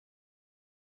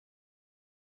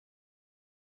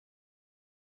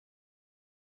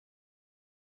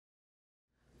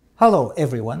Hello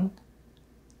everyone.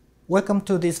 Welcome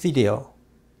to this video.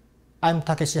 I'm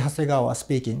Takeshi Hasegawa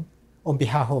speaking on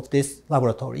behalf of this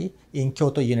laboratory in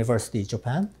Kyoto University,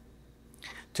 Japan,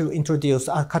 to introduce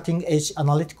a cutting-edge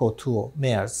analytical tool,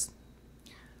 Mairs.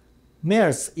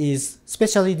 Mairs is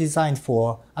specially designed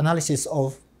for analysis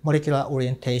of molecular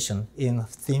orientation in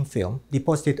thin film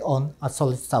deposited on a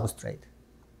solid substrate.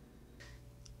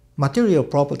 Material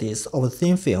properties of a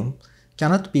thin film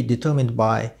cannot be determined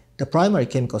by the primary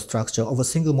chemical structure of a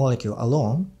single molecule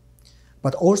alone,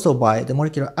 but also by the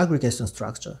molecular aggregation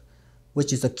structure,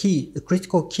 which is a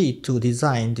critical key to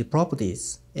design the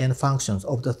properties and functions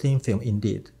of the thin film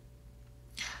indeed.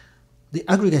 The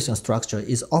aggregation structure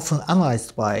is often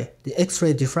analyzed by the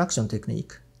X-ray diffraction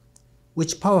technique,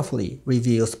 which powerfully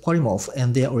reveals polymorph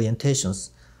and their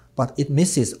orientations, but it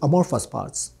misses amorphous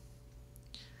parts.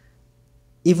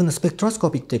 Even a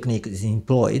spectroscopic technique is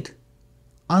employed.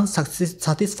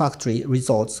 Unsatisfactory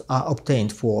results are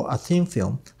obtained for a thin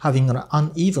film having an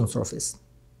uneven surface.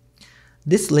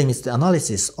 This limits the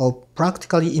analysis of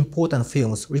practically important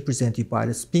films represented by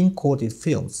the spin-coated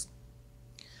films.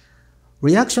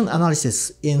 Reaction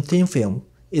analysis in thin film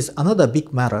is another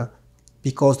big matter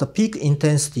because the peak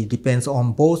intensity depends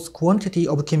on both quantity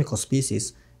of chemical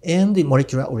species and the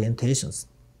molecular orientations.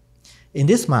 In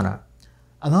this manner,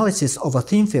 analysis of a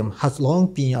thin film has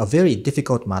long been a very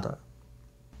difficult matter.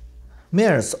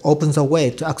 Mairs opens a way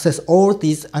to access all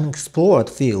these unexplored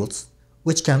fields,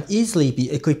 which can easily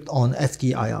be equipped on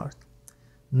FT-IR.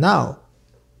 Now,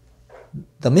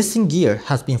 the missing gear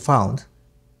has been found,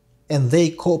 and they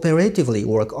cooperatively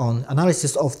work on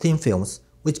analysis of thin films,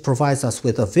 which provides us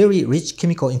with a very rich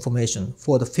chemical information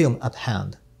for the film at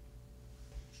hand.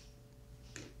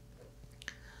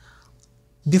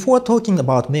 Before talking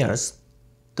about Mairs,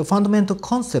 the fundamental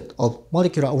concept of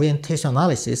molecular orientation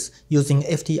analysis using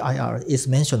FT-IR is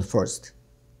mentioned first.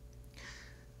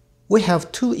 We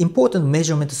have two important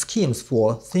measurement schemes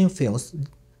for thin films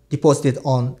deposited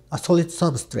on a solid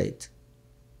substrate.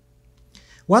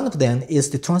 One of them is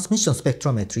the transmission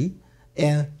spectrometry,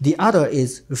 and the other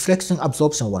is reflection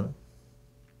absorption one.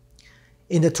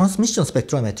 In the transmission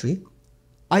spectrometry,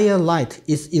 IR light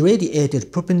is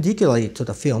irradiated perpendicularly to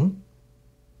the film,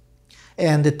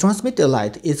 and the transmitted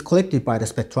light is collected by the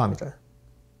spectrometer.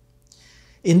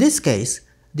 In this case,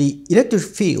 the electric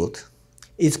field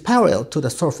is parallel to the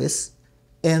surface,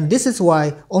 and this is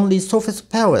why only surface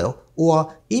parallel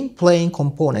or in-plane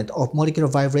component of molecular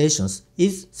vibrations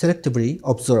is selectively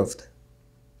observed.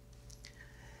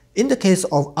 In the case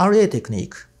of RA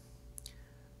technique,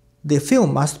 the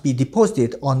film must be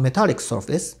deposited on metallic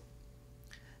surface,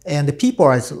 and the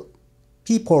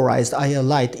p-polarized IR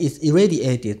light is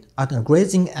irradiated at a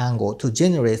grazing angle to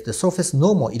generate the surface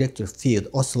normal electric field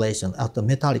oscillation at the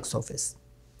metallic surface.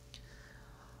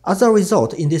 As a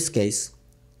result, in this case,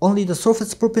 only the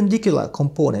surface perpendicular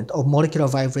component of molecular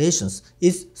vibrations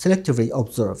is selectively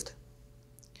observed.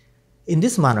 In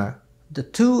this manner, the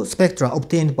two spectra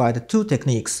obtained by the two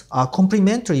techniques are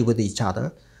complementary with each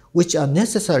other, which are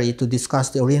necessary to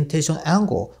discuss the orientation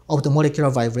angle of the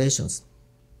molecular vibrations.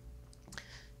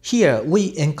 Here,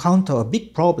 we encounter a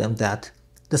big problem that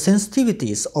the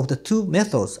sensitivities of the two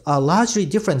methods are largely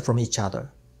different from each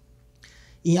other.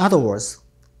 In other words,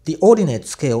 the ordinate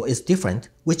scale is different,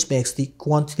 which makes the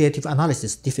quantitative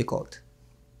analysis difficult.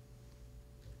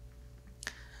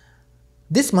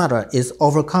 This matter is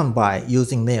overcome by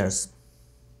using Mairs.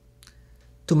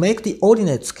 To make the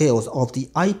ordinate scales of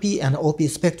the IP and OP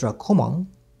spectra common,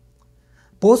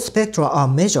 both spectra are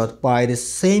measured by the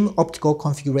same optical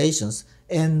configurations,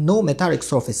 and no metallic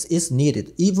surface is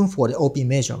needed even for the OP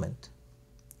measurement.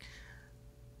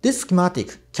 This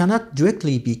schematic cannot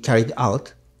directly be carried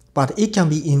out, but it can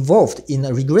be involved in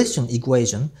a regression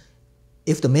equation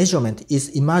if the measurement is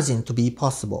imagined to be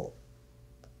possible.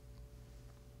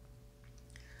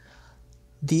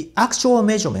 The actual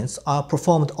measurements are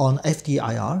performed on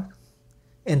FT-IR,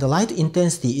 and the light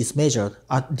intensity is measured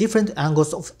at different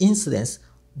angles of incidence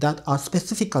that are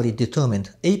specifically determined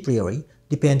a priori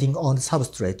depending on the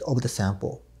substrate of the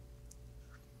sample.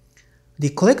 The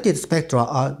collected spectra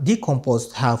are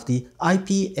decomposed to have the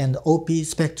IP and OP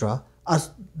spectra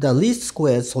as the least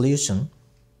squared solution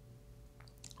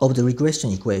of the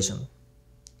regression equation.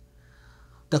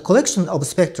 The collection of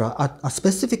spectra at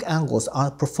specific angles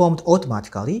are performed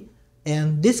automatically,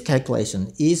 and this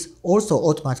calculation is also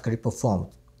automatically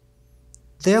performed.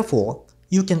 Therefore,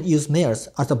 you can use Mairs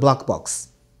as a black box.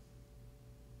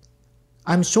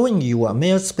 I'm showing you a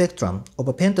Mairs spectrum of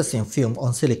a pentacene film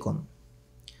on silicon.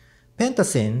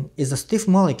 Pentacene is a stiff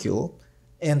molecule,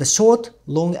 and the short,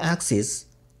 long axis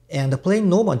and the plane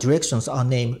normal directions are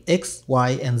named x,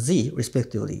 y, and z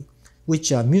respectively.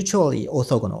 which are mutually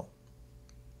orthogonal.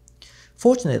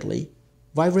 Fortunately,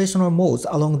 vibrational modes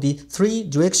along the three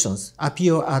directions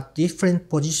appear at different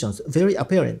positions very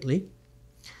apparently,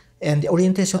 and the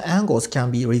orientation angles can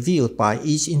be revealed by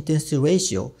each intensity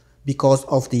ratio because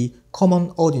of the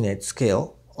common ordinate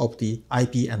scale of the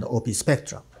IP and OP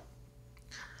spectra.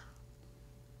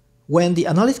 When the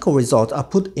analytical results are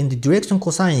put in the direction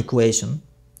cosine equation,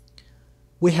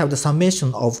 we have the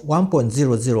summation of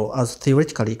 1.00 as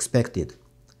theoretically expected,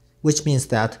 which means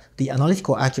that the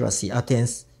analytical accuracy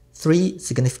attains 3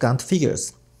 significant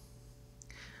figures.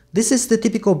 This is the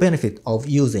typical benefit of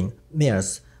using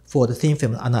MAIRS for the thin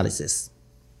film analysis.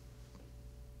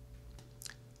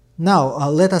 Now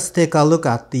let us take a look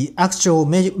at the actual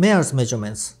MAIRS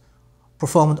measurements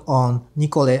performed on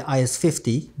Nicole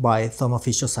IS-50 by Thermo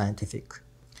Fisher Scientific.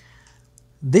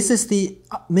 This is the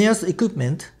MAIRS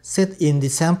equipment set in the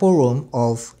sample room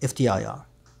of FT-IR.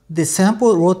 The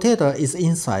sample rotator is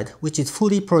inside, which is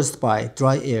fully purged by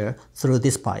dry air through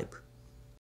this pipe.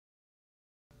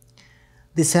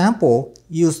 The sample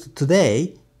used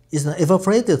today is an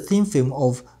evaporated thin film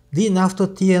of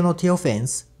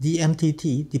D-naphthothionothiophane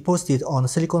DNTT deposited on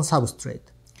silicon substrate.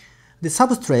 The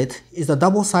substrate is a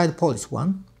double-side polished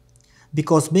one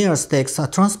because MAIRS takes a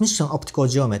transmission optical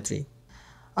geometry.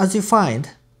 As you find,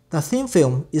 the thin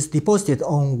film is deposited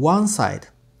on one side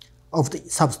of the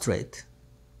substrate.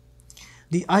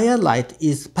 The IR light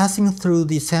is passing through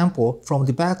the sample from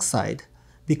the back side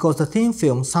because the thin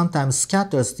film sometimes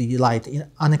scatters the light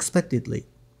unexpectedly.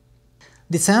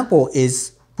 The sample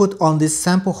is put on this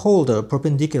sample holder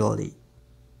perpendicularly.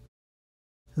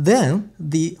 Then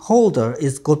the holder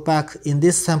is got back in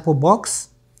this sample box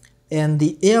and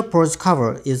the air purge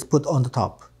cover is put on the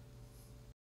top.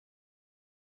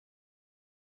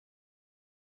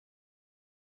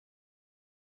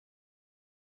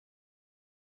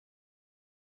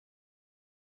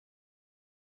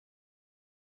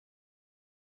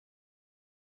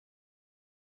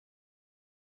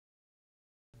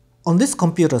 On this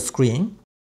computer screen,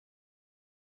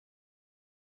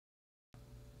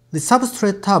 the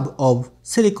substrate tab of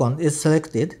silicon is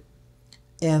selected,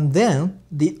 and then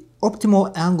the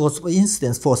optimal angles of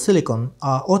incidence for silicon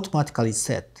are automatically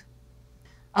set.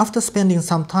 After spending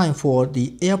some time for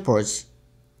the air purge,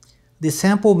 the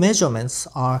sample measurements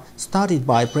are started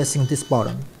by pressing this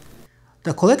button.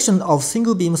 The collection of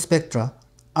single beam spectra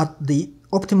at the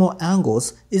optimal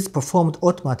angles is performed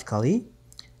automatically,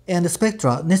 and the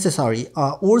spectra necessary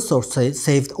are also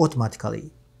saved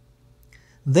automatically.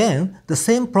 Then, the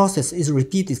same process is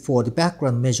repeated for the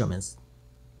background measurements.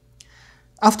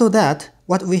 After that,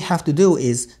 what we have to do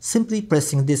is simply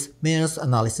pressing this MAIRS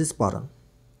analysis button.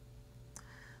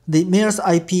 The MAIRS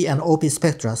IP and OP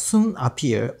spectra soon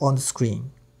appear on the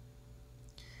screen.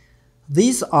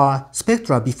 These are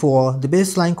spectra before the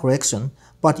baseline correction,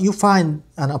 but you find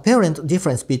an apparent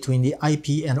difference between the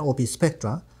IP and OP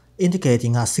spectra,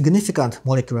 indicating a significant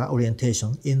molecular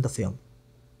orientation in the film.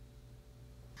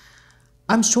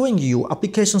 I'm showing you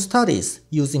application studies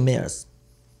using MAIRS.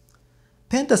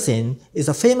 Pentacene is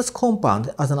a famous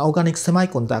compound as an organic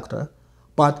semiconductor,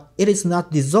 but it is not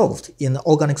dissolved in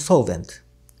organic solvent,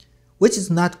 which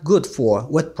is not good for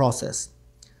wet process.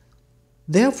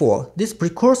 Therefore, this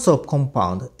precursor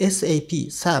compound SAP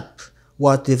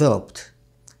was developed,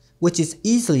 which is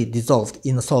easily dissolved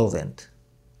in a solvent.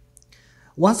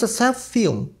 Once the SAP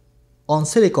film on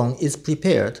silicon is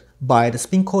prepared by the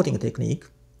spin coating technique,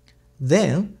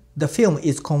 then the film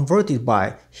is converted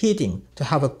by heating to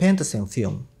have a pentacene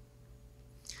film.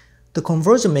 The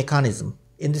conversion mechanism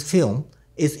in this film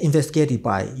is investigated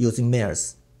by using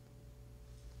MAIRS.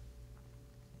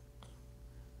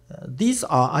 These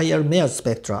are IR MAIRS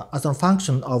spectra as a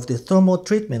function of the thermal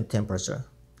treatment temperature.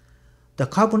 The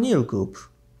carbonyl group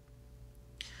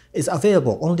is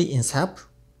available only in SAP,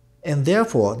 and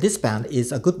therefore this band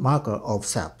is a good marker of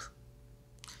SAP.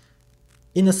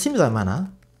 In a similar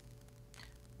manner,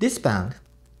 this band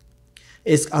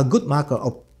is a good marker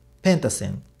of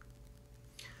pentacene.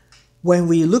 When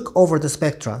we look over the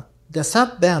spectra, the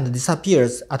SAP band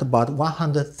disappears at about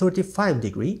 135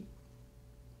 degrees,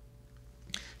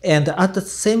 and at the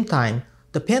same time,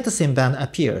 the pentacene band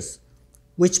appears,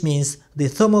 which means the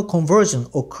thermal conversion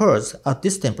occurs at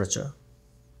this temperature.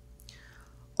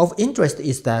 Of interest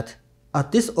is that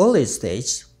at this early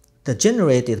stage, the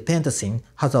generated pentacene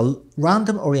has a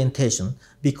random orientation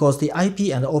because the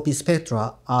IP and OP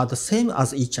spectra are the same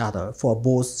as each other for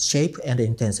both shape and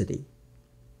intensity.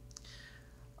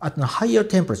 At a higher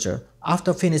temperature,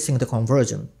 after finishing the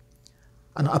conversion,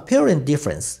 an apparent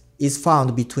difference is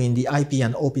found between the IP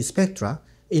and OP spectra,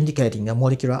 indicating a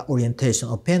molecular orientation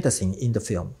of pentacene in the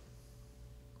film.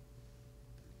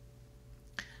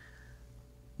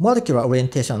 molecular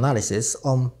orientation analysis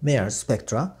on MAIRS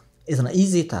spectra is an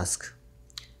easy task,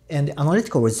 and the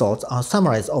analytical results are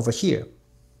summarized over here.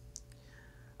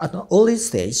 At an early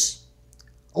stage,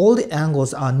 all the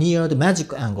angles are near the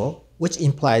magic angle, which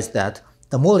implies that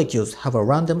the molecules have a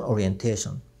random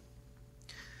orientation.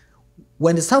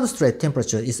 When the substrate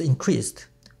temperature is increased,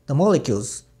 the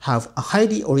molecules have a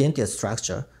highly oriented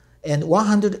structure, and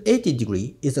 180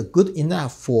 degrees is good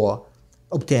enough for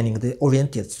obtaining the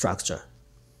oriented structure.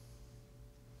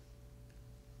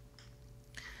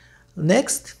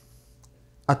 Next,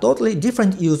 a totally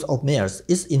different use of MAIRS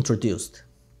is introduced.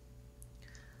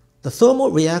 The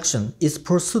thermal reaction is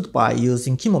pursued by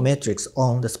using chemometrics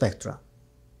on the spectra.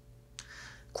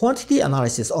 Quantity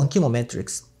analysis on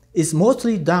chemometrics is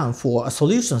mostly done for a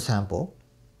solution sample.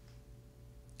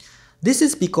 This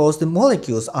is because the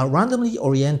molecules are randomly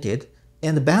oriented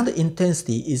and the band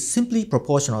intensity is simply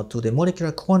proportional to the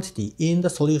molecular quantity in the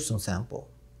solution sample.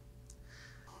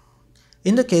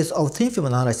 In the case of thin film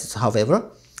analysis, however,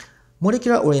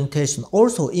 molecular orientation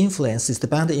also influences the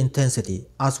band intensity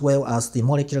as well as the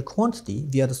molecular quantity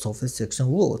via the surface section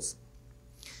rules.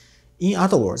 In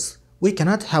other words, we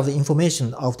cannot have the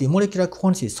information of the molecular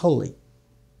quantity solely.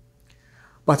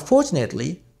 But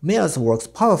fortunately, MAIRS works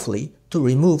powerfully to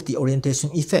remove the orientation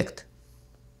effect.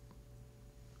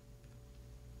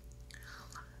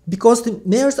 Because the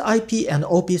MAIRS IP and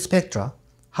OP spectra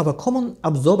have a common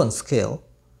absorbance scale,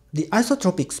 the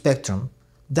isotropic spectrum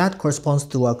that corresponds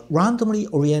to a randomly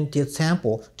oriented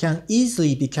sample can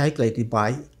easily be calculated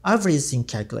by averaging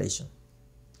calculation.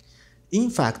 In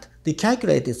fact, the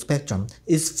calculated spectrum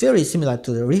is very similar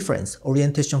to the reference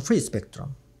orientation-free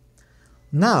spectrum.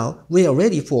 Now we are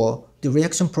ready for the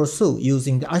reaction pursuit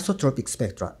using the isotropic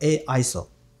spectra, A-iso.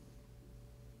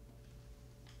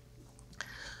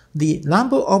 The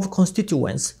number of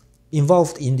constituents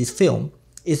involved in this film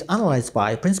is analyzed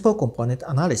by principal component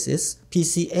analysis,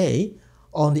 PCA,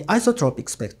 on the isotropic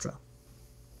spectra.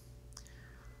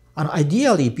 An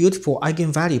ideally beautiful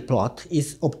eigenvalue plot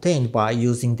is obtained by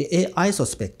using the A-iso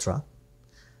spectra,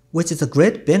 which is a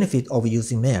great benefit of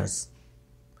using MAIRS.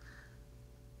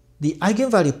 The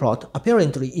eigenvalue plot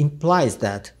apparently implies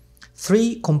that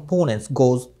 3 components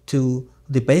go to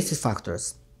the basis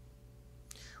factors.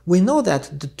 We know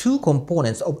that the 2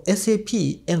 components of SAP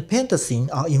and pentacene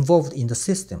are involved in the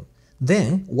system.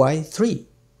 Then why 3?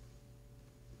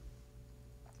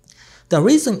 The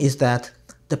reason is that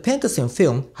the pentacene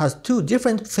film has 2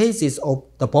 different phases of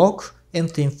the bulk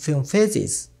and thin film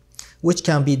phases, which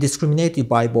can be discriminated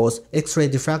by both X-ray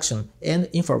diffraction and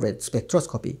infrared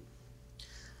spectroscopy.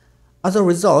 As a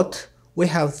result, we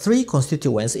have 3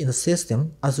 constituents in the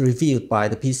system as revealed by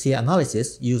the PCA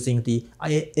analysis using the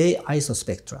A-iso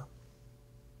spectra.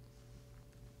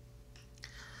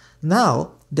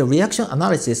 Now, the reaction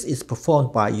analysis is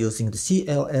performed by using the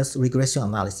Cls regression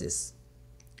analysis.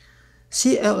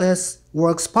 Cls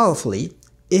works powerfully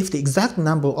if the exact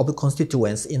number of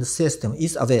constituents in the system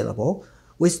is available,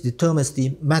 which determines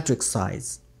the matrix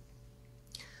size.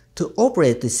 To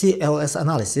operate the Cls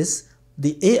analysis,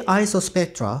 the A-iso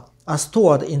spectra are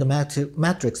stored in the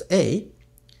matrix A,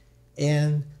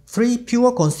 and 3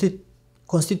 pure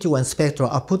constituent spectra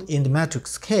are put in the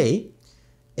matrix K,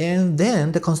 and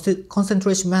then the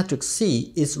concentration matrix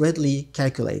C is readily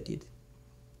calculated.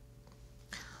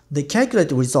 The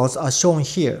calculated results are shown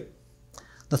here.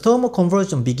 The thermal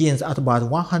conversion begins at about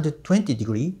 120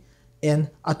 degrees, and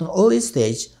at an early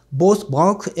stage, both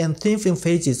bulk and thin film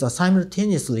phases are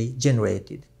simultaneously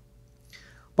generated.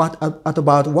 But at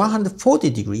about 140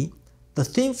 degrees, the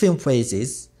thin film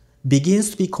phases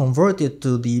begins to be converted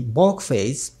to the bulk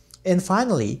phase, and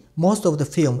finally, most of the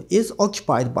film is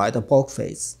occupied by the bulk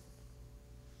phase.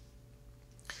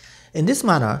 In this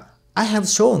manner, I have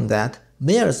shown that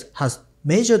MAIRS has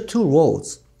major 2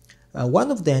 roles.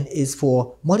 One of them is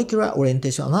for molecular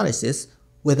orientation analysis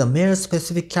with a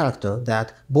MAIRS-specific character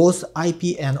that both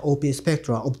IP and OP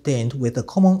spectra are obtained with a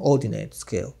common ordinate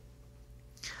scale.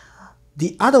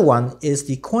 The other one is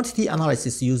the quantity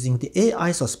analysis using the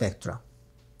A-iso spectra.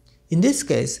 In this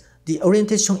case, the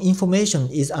orientation information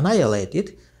is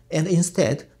annihilated, and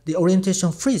instead the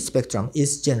orientation-free spectrum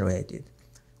is generated,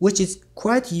 which is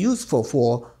quite useful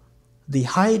for the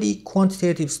highly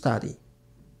quantitative study.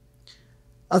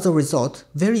 As a result,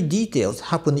 very details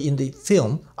happen in the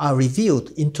film are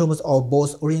revealed in terms of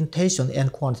both orientation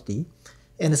and quantity,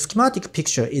 and a schematic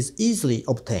picture is easily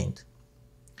obtained.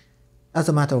 As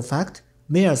a matter of fact,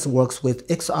 MAIRS works with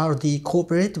XRD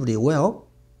cooperatively well.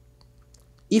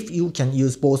 If you can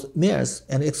use both MAIRS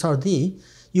and XRD,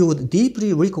 you would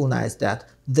deeply recognize that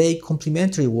they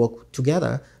complementarily work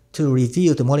together to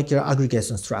reveal the molecular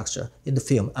aggregation structure in the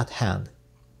film at hand.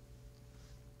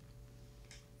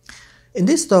 In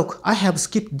this talk, I have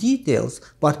skipped details,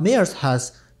 but MAIRS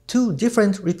has two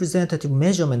different representative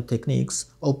measurement techniques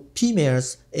of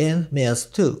PMAIRS and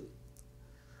MAIRS2.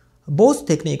 Both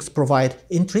techniques provide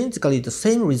intrinsically the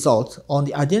same result on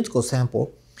the identical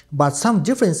sample, but some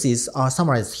differences are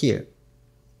summarized here.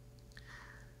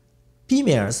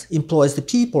 PMAIRS employs the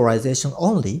p polarization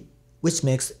only, which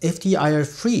makes FT-IR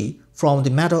free from the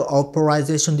matter of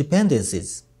polarization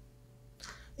dependencies.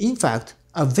 In fact,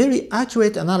 a very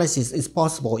accurate analysis is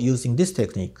possible using this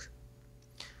technique.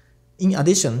 In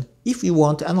addition, if you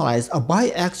want to analyze a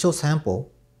biaxial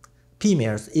sample,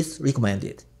 PMAIRS is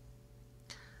recommended.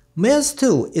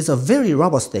 MAIRS2 is a very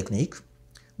robust technique,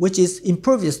 which is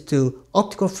impervious to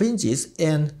optical fringes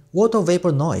and water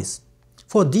vapor noise.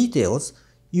 For details,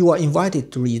 you are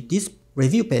invited to read this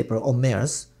review paper on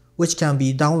MAIRS, which can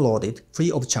be downloaded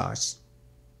free of charge.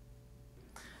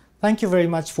 Thank you very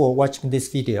much for watching this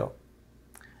video.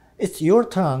 It's your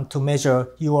turn to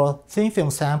measure your thin film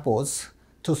samples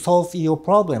to solve your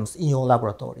problems in your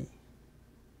laboratory.